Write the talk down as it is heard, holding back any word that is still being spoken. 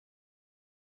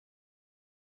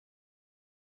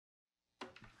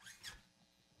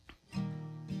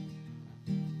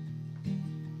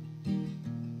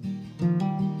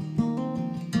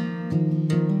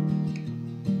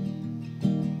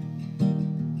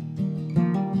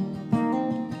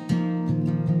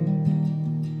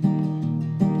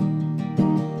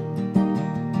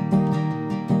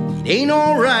ain't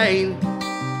alright,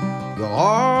 the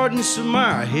hardness of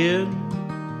my head.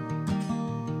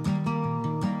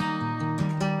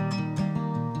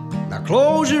 Now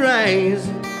close your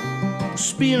eyes,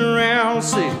 spin around,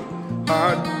 say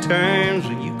hard times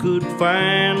where you could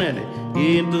find that it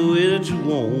ain't the way that you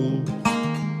want,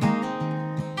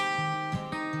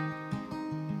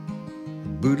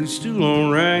 but it's still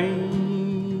alright.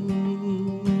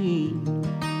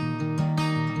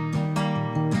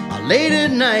 Late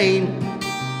at night,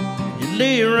 you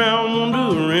lay around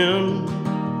wondering,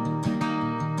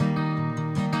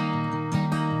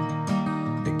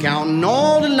 counting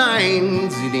all the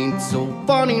lines. It ain't so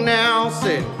funny now,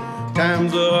 said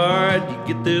times are hard,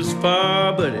 you get this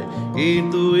far, but it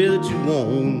ain't the way that you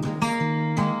want.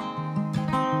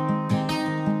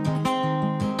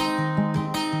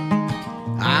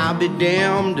 I'll be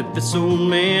damned if this old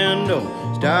man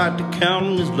don't start to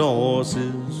counting his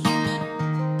losses,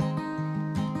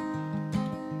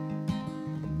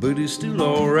 but it's still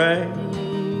alright.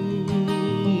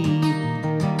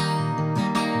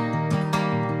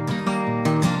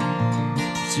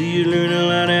 See, you learn a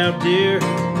lot out there,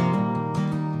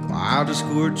 while to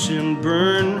scorch and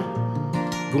burn.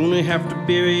 Gonna have to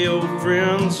bury old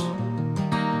friends,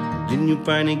 then you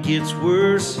find it gets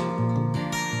worse.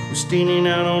 We're standing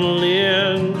out on a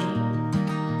ledge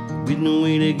with no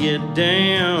way to get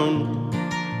down.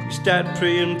 You start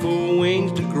praying for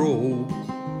wings to grow.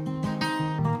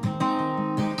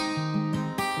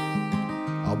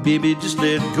 Oh, baby, just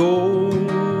let go.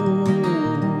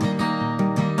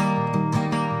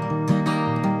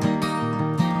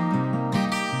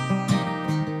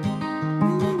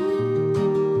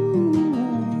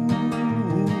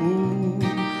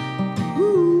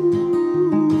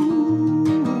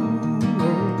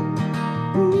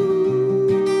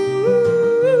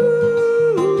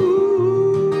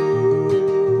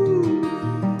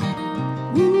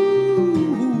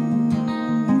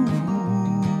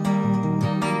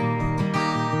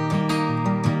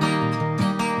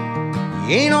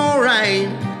 Ain't alright,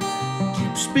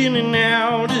 keep spinning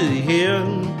out ahead.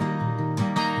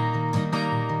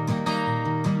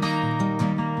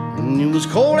 And it was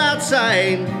cold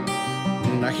outside,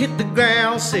 and I hit the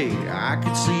ground, said I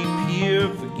could sleep here,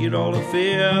 forget all the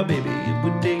fear, baby, it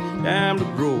would take time to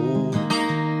grow.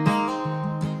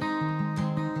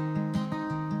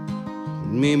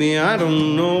 Maybe I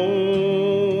don't know,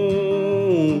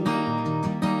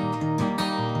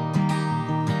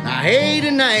 I hate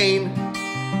a night,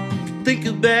 think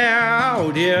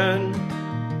about it,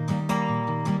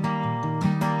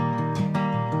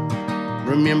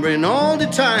 remembering all the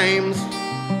times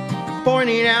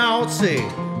pointing out, say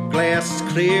glass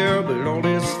is clear, but all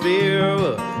this fear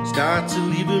starts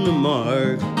leaving a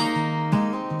mark.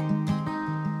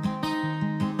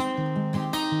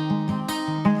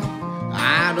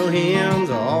 Idle hands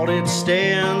are all that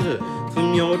stands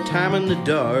from your time in the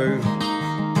dark,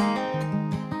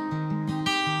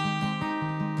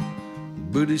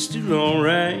 but it's still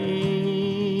alright.